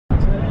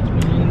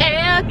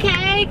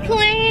Hey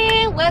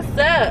Clint, what's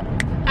up?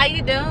 How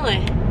you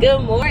doing?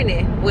 Good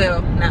morning.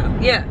 Well, no,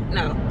 yeah,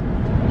 no.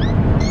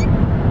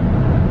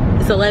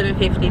 It's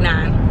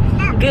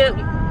 11:59.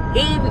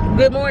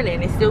 Good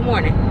morning. It's still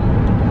morning.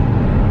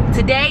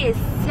 Today is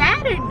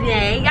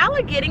Saturday. Y'all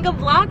are getting a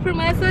vlog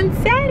from us on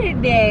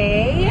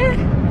Saturday.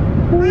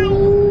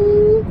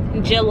 Ooh,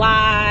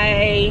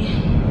 July.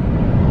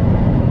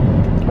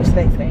 What's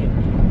today say?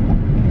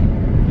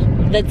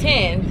 The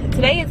 10th.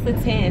 Today is the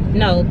 10th.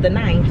 No, the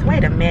 9th.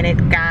 Wait a minute,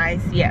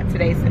 guys. Yeah,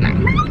 today's the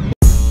 9th.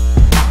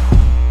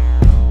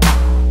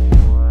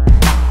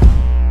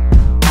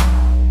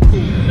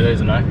 Today's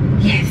the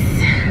 9th? Yes.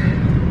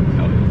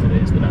 Oh,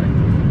 today's the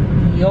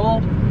 9th.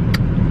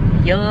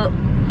 Yup.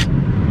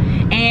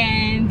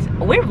 And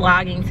we're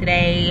vlogging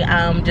today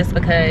just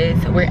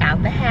because we're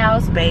out the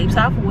house. Babe's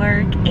off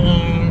work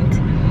and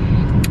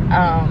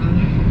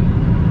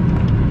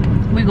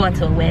we're going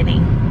to a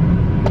wedding.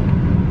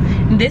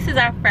 This is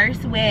our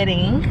first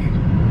wedding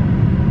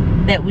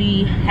that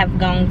we have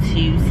gone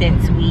to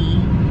since we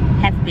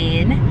have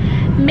been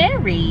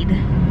married.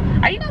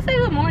 Are you gonna say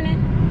good morning?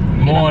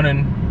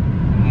 Morning.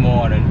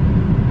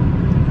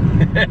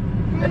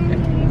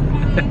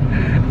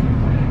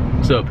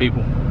 What's up,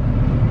 people?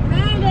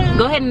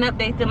 Go ahead and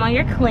update them on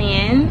your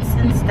cleanse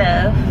and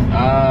stuff.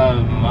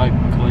 My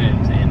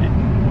cleanse ended.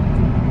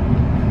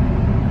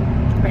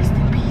 Rest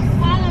in peace.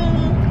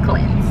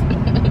 Cleanse.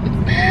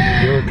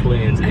 Your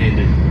cleanse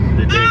ended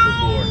the day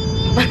before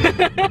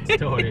it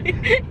started.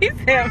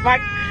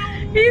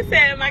 He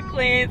said my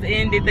cleanse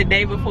ended the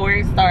day before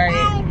it started.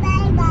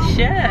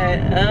 Shut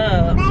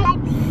up.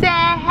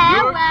 Say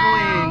hello. Your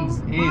cleanse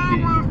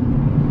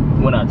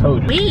ended when I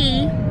told you.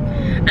 We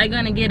are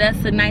gonna get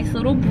us a nice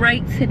little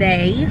break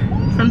today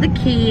from the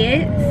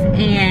kids,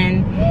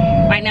 and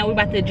right now we're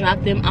about to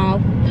drop them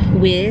off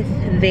with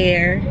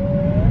their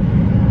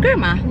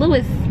grandma,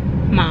 Louis'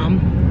 mom.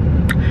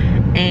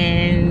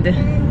 And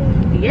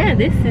yeah,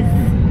 this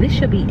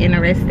should be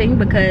interesting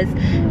because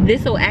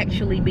this will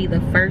actually be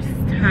the first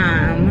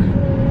time.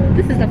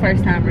 This is the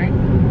first time, right?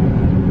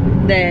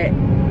 That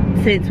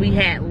since we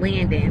had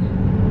Landon.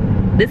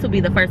 This will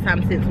be the first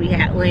time since we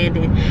had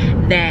Landon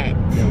that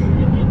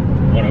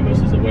one of us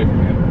is away from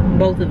him.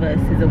 Both of us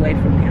is away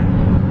from him.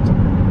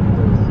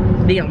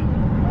 Them.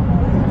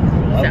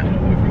 Well, I've been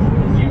away from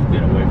him. You've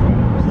been away from him.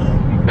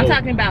 So I'm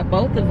talking about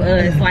both of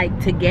us, like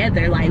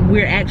together. Like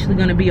we're actually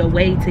gonna be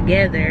away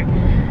together,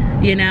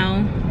 you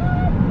know?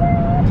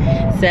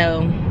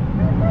 So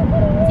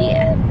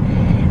yeah.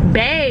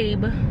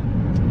 Babe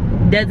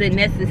doesn't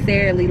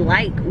necessarily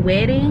like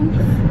weddings,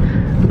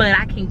 but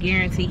I can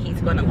guarantee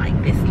he's gonna like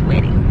this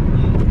wedding.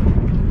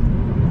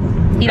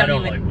 I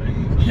don't like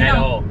weddings at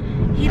all.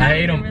 I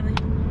hate them.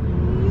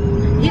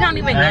 He don't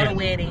even go to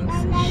weddings.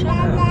 Shut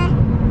up.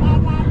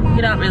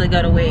 He don't really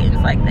go to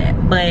weddings like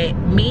that. But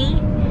me,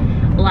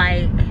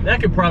 like, that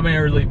could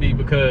primarily be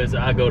because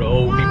I go to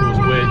old people's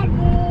weddings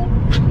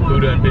who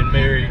done been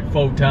married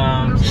 4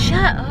 times.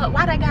 Shut up.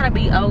 Why they gotta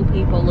be old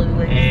people,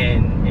 Louis?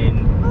 And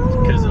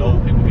because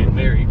old people get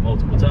married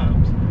multiple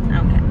times.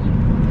 Okay.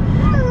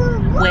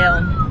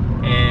 Well.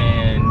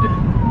 And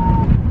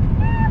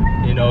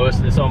you know,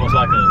 it's almost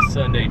like a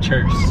Sunday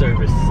church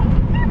service.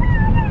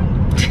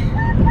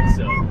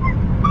 So,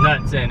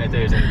 not saying that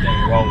there's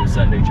anything wrong with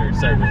Sunday church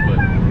service, but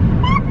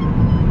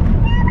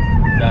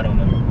not on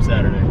a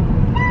Saturday.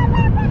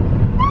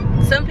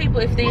 Some people,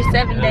 if they're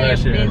 7-day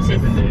Adventist.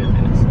 7-day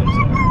Adventist, I'm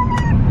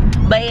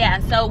sorry. But yeah,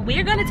 so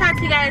we're gonna talk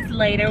to you guys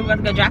later. We're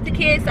gonna go drop the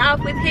kids off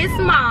with his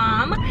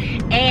mom,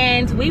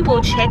 and we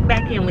will check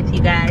back in with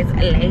you guys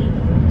later.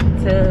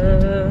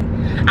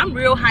 I'm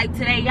real hyped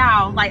today,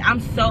 y'all. Like, I'm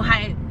so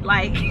hyped.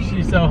 Like,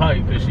 she's so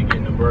hyped because she's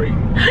getting a break.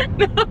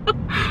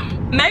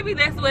 Maybe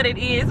that's what it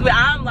is, but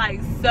I'm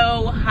like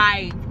so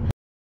hyped.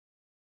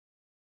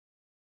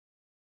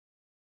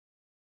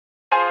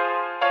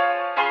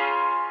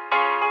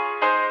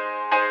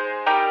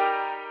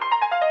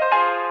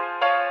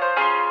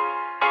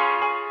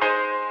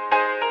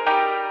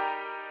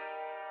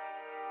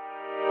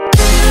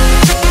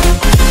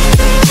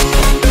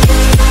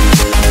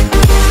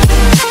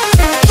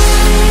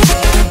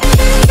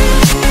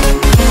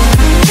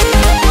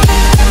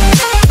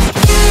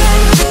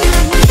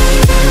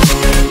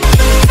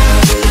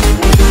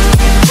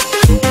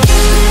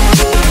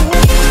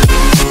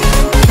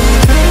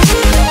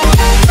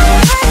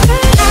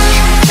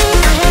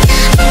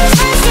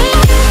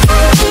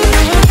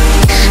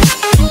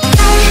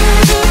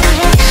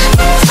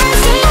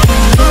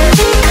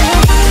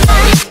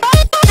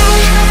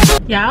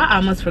 Y'all, I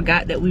almost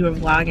forgot that we were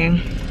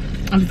vlogging.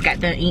 I just got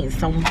done eating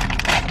some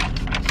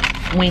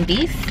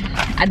Wendy's.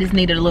 I just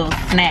needed a little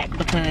snack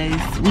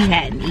because we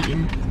hadn't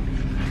eaten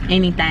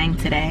anything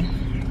today.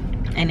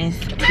 And it's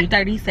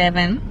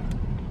 2:37.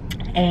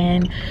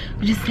 And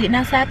we're just sitting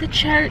outside the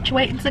church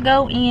waiting to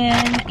go in.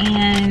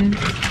 And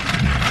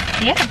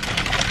yeah.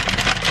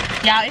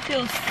 Y'all, it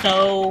feels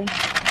so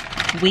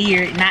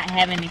weird not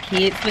having the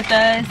kids with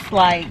us.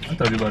 Like, I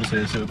thought you were about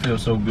to say it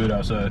feels so good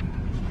outside.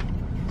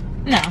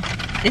 No,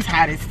 it's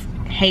hot as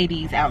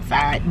Hades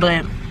outside,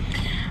 but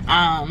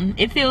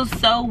It feels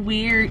so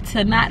weird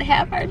to not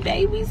have our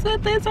babies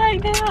with us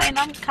right now, and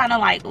I'm kind of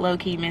like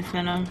low-key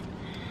missing them.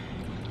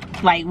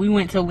 Like, we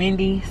went to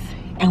Wendy's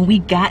and we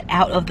got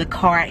out of the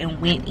car and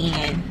went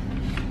in,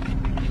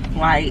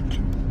 like,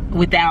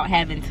 without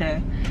having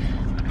to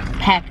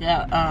pack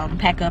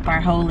up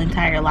our whole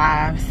entire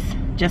lives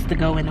just to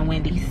go into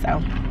Wendy's.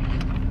 So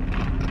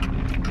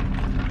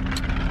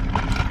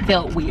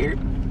felt weird,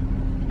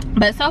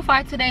 but so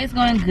far today is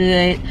going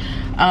good.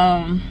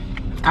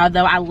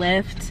 Although I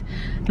left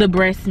the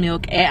breast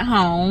milk at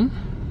home,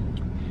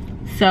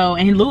 so,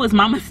 and Louis'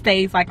 mama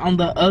stays like on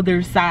the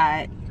other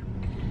side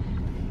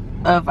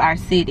of our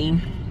city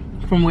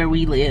from where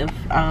we live,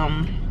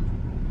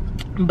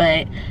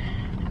 but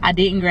I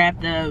didn't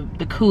grab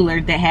the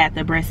cooler that had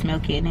the breast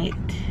milk in it,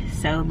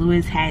 so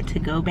Louis had to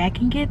go back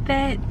and get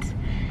that.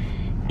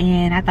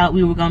 And I thought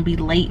we were gonna be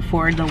late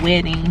for the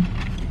wedding,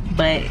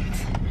 but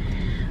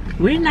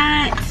we're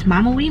not.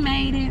 Mama, we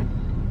made it.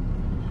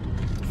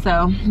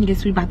 So I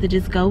guess we about to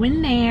just go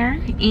in there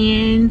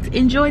and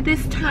enjoy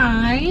this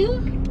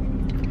time.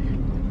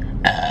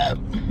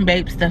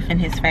 Babe stuff in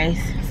his face,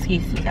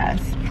 excuse me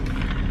guys.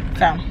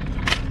 So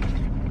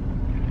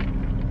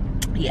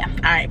yeah,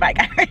 all right, bye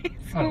guys.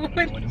 I don't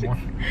know anymore.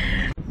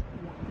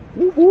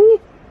 Woo-hoo.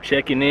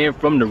 Checking in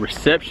from the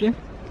reception.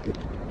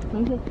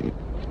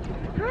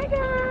 Hi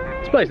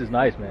guys. This place is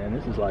nice, man.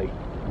 This is like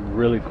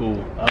really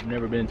cool. I've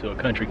never been to a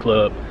country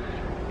club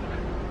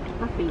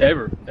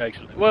ever,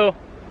 actually. Well,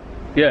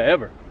 yeah,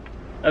 ever.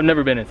 I've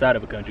never been inside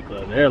of a country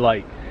club. They're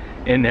like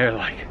in there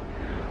like,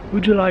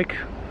 would you like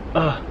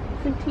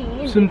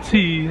some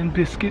tea and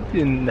biscuit,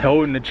 and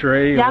holding the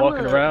tray and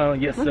walking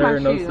around. Yes sir,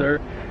 no sir.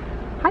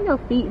 How your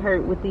feet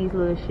hurt with these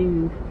little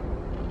shoes?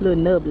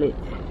 Little nublets.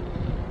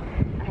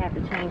 I have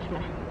to change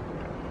my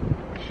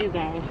shoe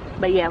game.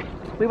 But yeah,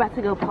 we're about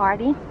to go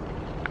party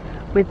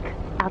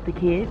without the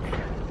kids.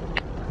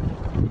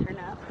 Turn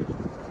up.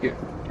 Yeah.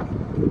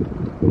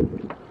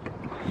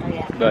 Oh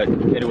yeah. But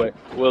anyway,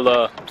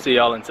 we'll see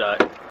y'all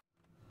inside.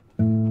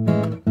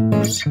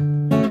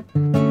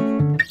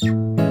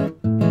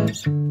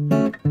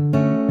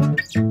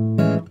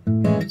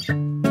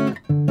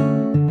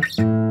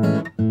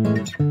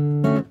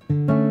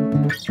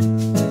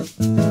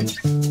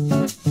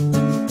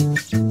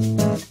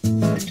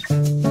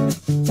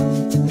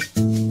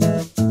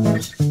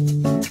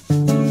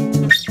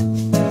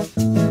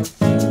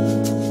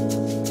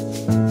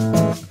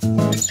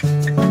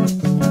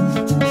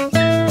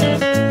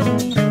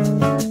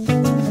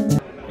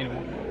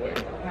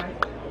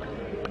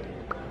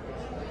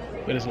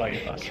 But it's like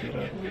if I sit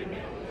up.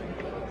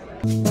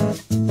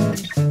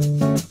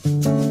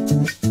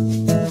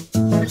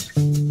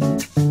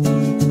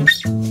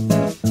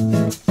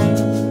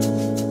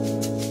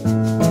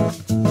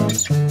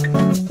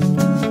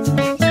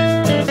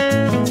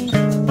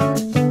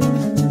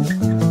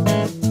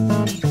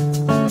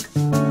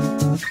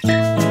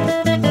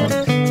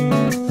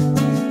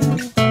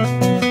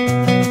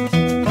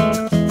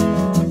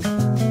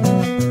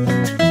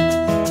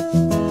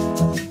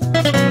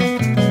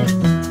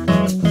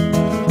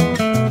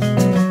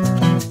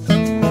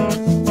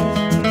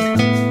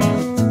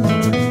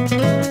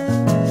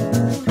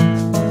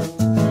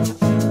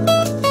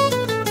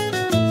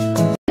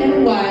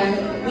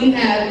 We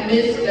have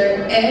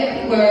Mr.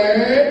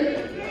 Edward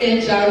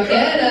and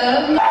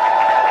Jarvetta.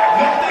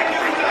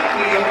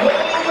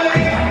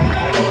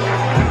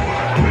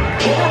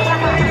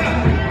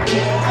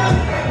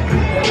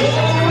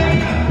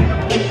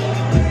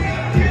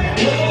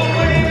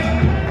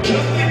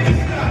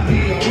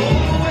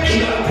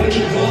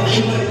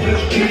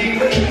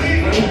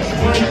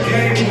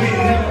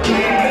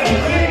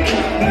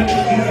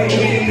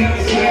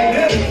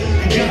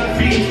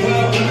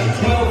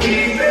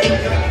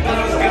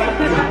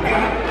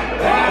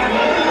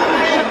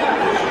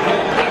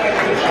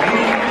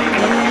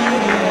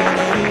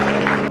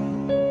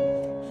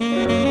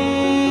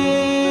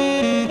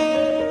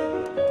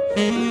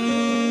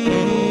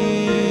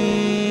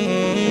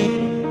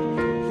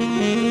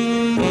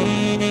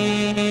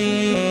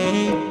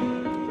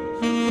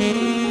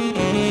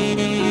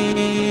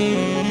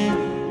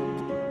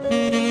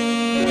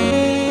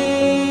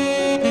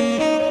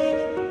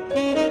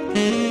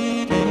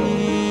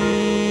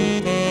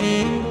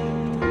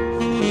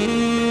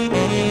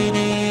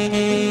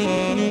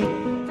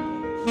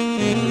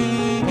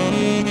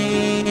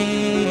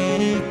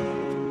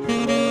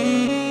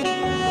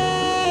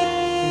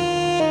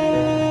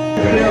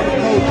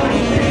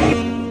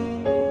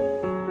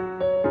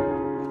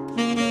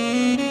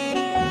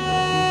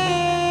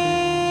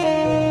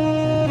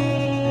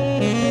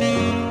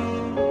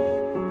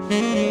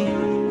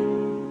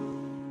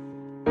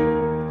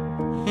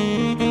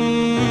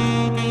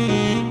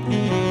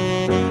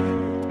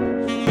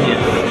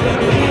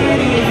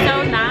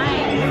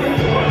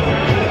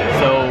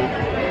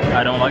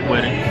 I don't like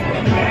weddings,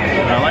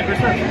 but I like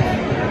receptions.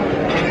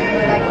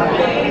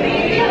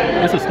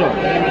 It's a story.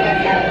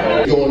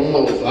 Going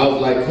home, so I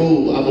was like,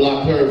 cool, I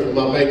blocked her from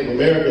my Bank of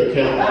America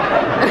account.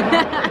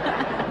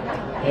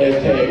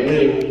 Hashtag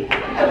me.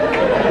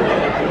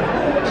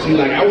 She's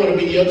like, I want to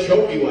be your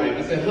trophy wife.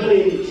 I said,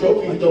 honey,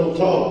 trophies don't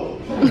talk.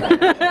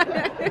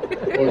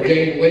 Or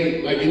gain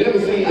weight. Like, you never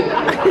see it. I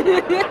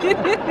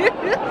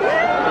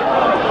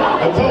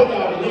told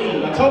y'all to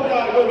leave. I told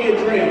y'all to go get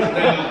drinks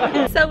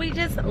now. So we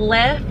just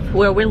left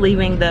where we're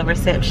leaving the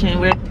reception.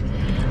 We're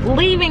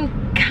leaving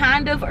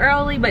kind of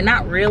early, but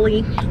not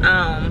really.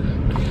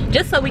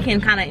 Just so we can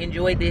kind of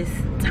enjoy this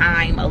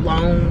time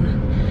alone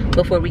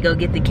before we go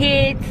get the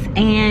kids.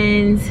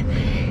 And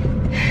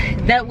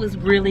that was a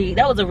really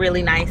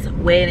nice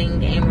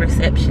wedding and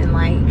reception.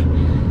 Like,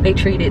 they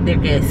treated their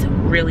guests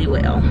really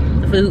well.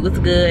 The food was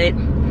good,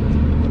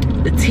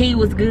 the tea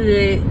was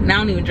good, and I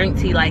don't even drink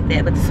tea like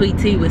that, but the sweet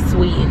tea was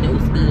sweet and it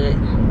was good.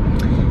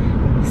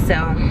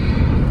 So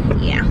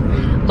yeah,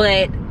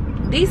 but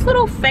these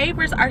little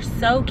favors are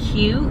so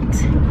cute.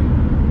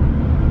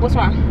 What's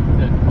wrong?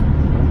 Yeah.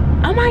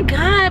 Oh my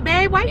god,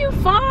 babe, why you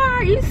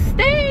fart? You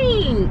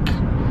stink.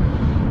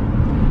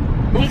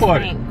 Who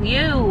farted? Stink.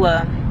 You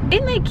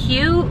isn't they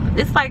cute?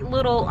 It's like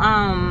little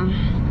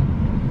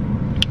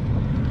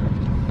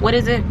what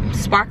is it?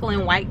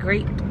 Sparkling white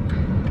grape.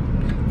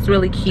 It's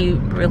really cute,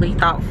 really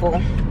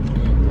thoughtful,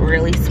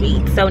 really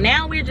sweet. So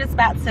now we're just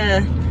about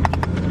to,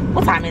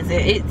 what time is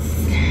it?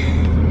 It's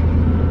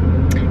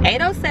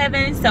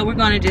 8:07, so we're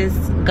gonna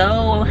just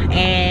go,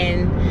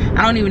 and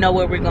I don't even know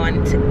what we're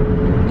going to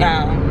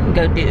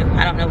go do.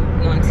 I don't know what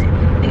we're going to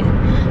do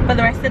for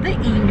the rest of the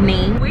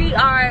evening.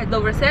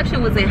 The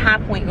reception was in High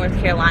Point, North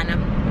Carolina,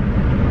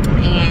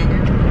 and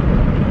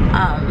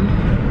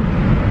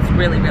it's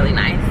really, really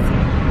nice.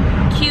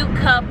 Cute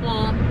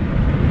couple,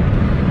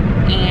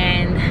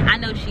 and I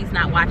know she's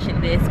not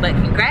watching this, but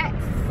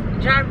congrats,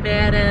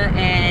 Jarvetta,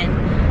 and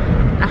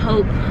I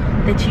hope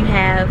that you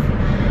have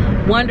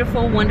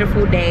wonderful,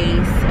 wonderful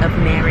days of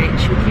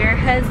marriage with your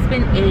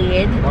husband,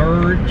 Ed.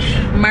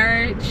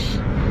 Merch.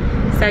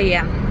 So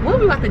yeah, what are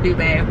we about to do,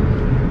 babe?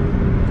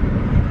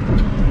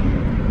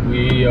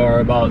 We are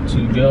about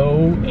to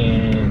go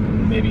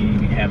and maybe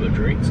have a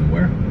drink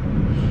somewhere.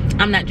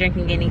 I'm not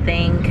drinking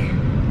anything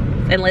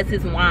unless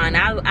it's wine.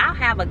 I'll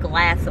have a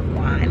glass of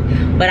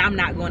wine, but I'm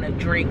not going to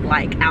drink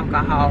like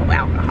alcohol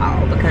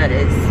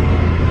because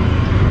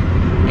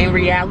in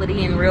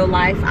reality, in real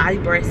life, I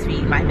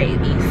breastfeed my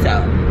baby.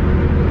 So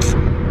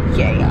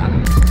yeah.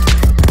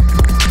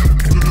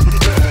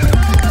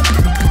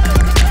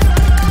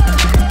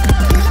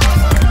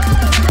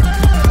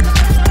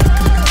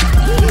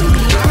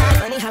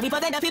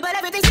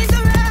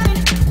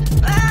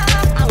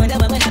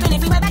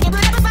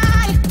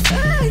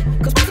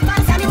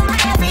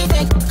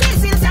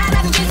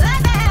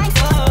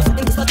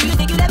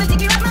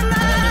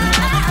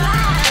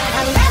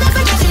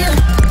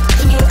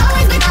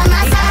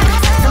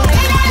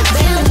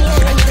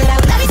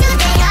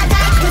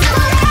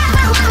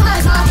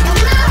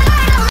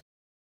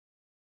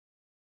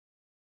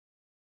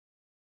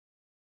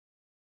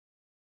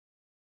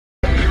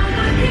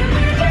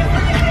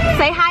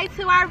 Say hi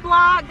to our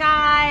vlog,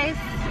 guys.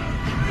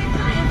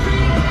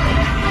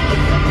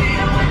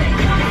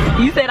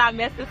 You said I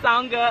messed the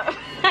song up.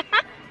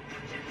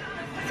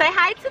 Say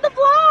hi to the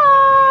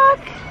vlog.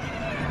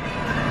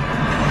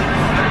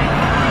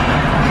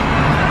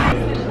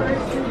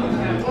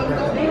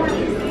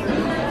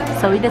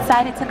 So we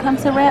decided to come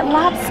to Red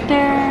Lobster.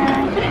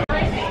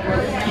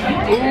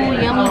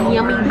 Ooh, yummy,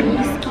 yummy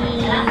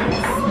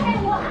biscuits.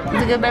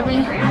 Is it good, baby?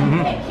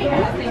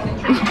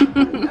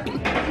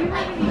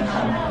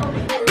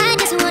 I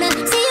just wanna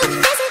see you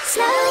visit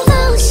slow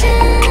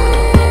motion.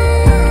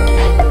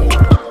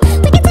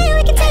 We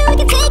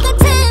can take our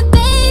time,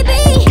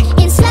 baby,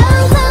 in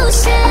slow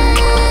motion.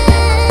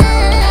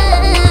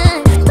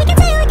 We can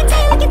take our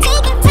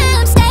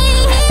time, stay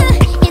here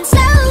in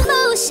slow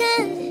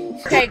motion.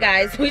 Okay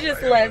guys, we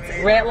just left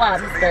Red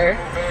Lobster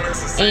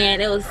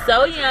and it was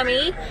so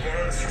yummy.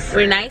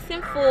 We're nice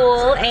and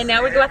full, and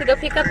now we're about to go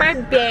pick up our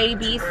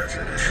babies.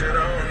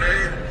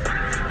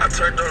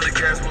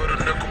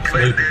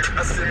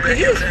 Did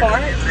you just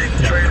fart?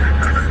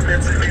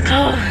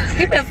 Oh,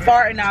 he been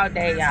farting all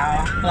day,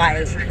 y'all.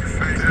 Like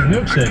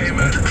Milkshakes,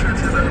 man.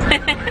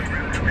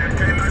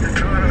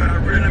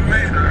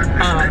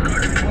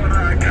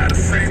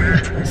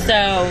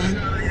 So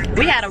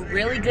we had a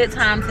really good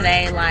time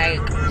today, like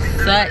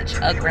such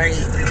a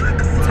great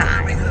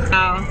time.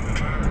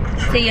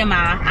 TMI,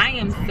 I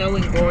am so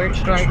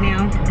engorged right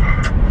now.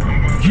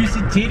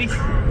 Juicy titties.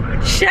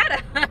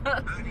 Shut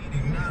up.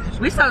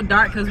 We're so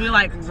dark because we're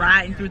like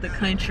riding through the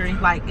country.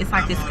 Like it's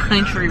like this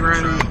country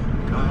road.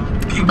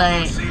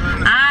 But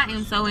I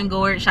am so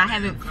engorged. I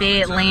haven't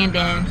fed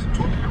Landon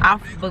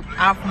off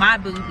my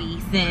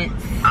booby since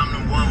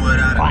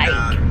like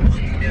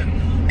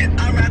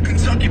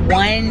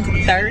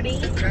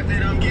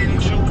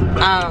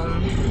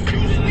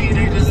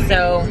 1:30.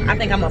 So I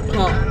think I'm gonna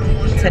pump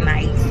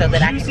tonight so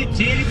that I can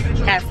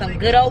have some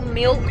good old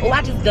milk. Oh,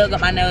 I just dug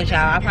up my nose,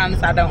 y'all. I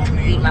promise I don't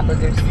eat my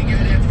boogers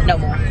no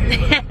more.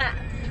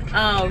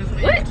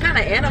 What kind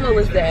of animal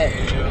was that?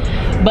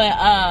 But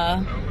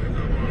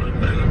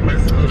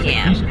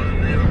yeah.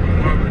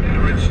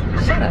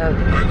 Shut up.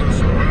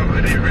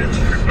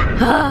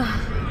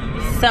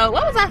 So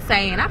what was I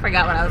saying? I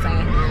forgot what I was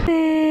saying.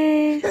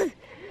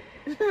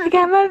 I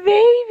got my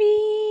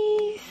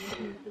babies.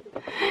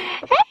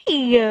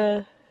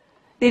 Hey,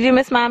 did you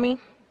miss mommy?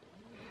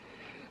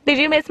 Did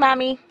you miss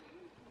mommy?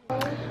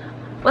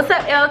 What's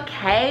up,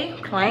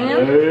 LK?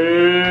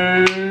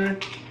 Playing?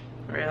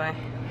 Really?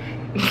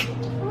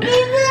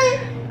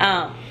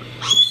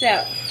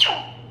 So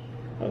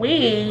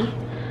we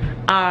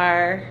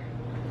are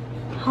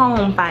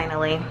home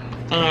finally,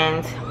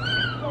 and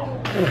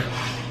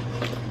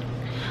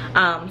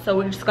so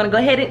we're just gonna go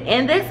ahead and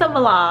end this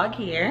vlog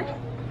here.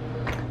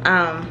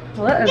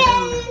 What is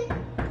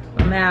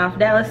mouth?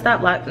 Dallas,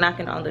 stop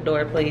knocking on the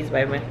door, please,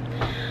 baby.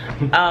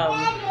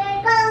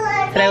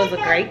 Today was a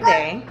great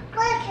day,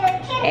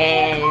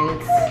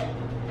 and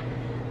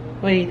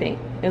what do you think?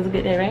 It was a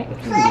good day, right? It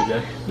was a good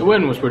day. The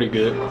wedding was pretty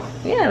good.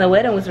 Yeah, the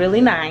wedding was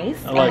really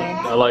nice.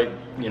 I like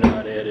you know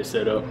how they had it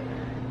set up.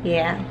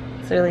 Yeah,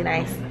 it's really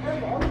nice.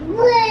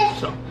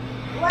 So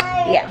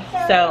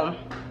yeah, so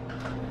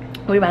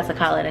we're about to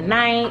call it a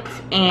night,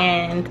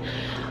 and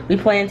we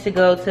plan to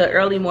go to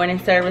early morning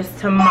service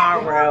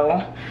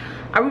tomorrow.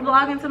 Are we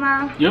vlogging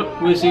tomorrow?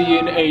 Yep, we'll see you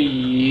in the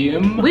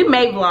AM. We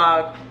may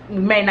vlog, we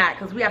may not,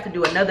 because we have to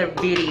do another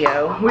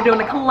video. We're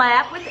doing a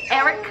collab with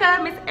Erica,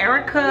 Miss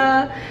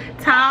Erica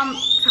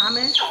Thomas.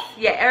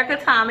 Yeah, Erica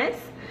Thomas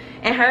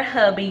and her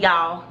hubby,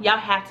 y'all. Y'all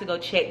have to go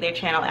check their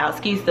channel out.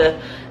 Excuse the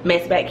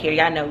mess back here.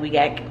 Y'all know we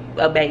got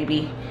a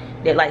baby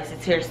that likes to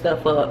tear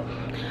stuff up.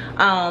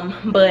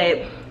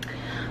 We're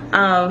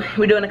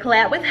doing a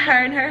collab with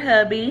her and her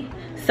hubby.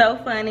 So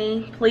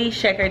funny. Please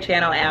check her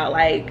channel out.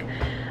 Like,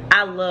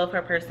 I love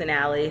her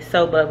personality.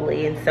 So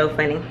bubbly and so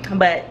funny.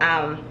 But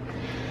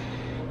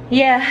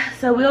yeah,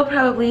 so we'll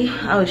probably,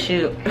 oh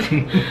shoot,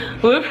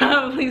 we'll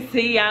probably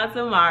see y'all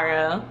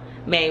tomorrow.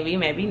 Maybe,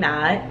 maybe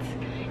not.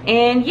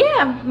 And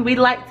yeah, we'd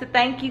like to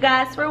thank you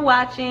guys for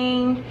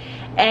watching.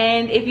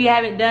 And if you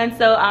haven't done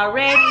so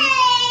already,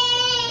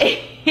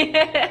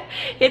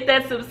 hit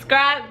that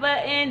subscribe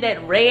button,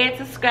 that red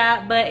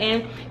subscribe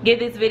button. Give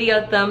this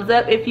video a thumbs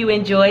up if you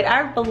enjoyed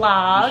our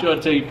vlog. Be sure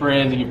to tell your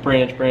friends and your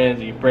friends' friends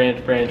and your friends'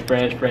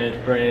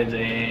 friends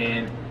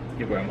and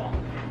your grandma.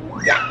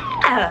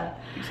 Yeah.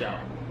 Peace out.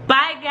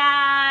 Bye, guys.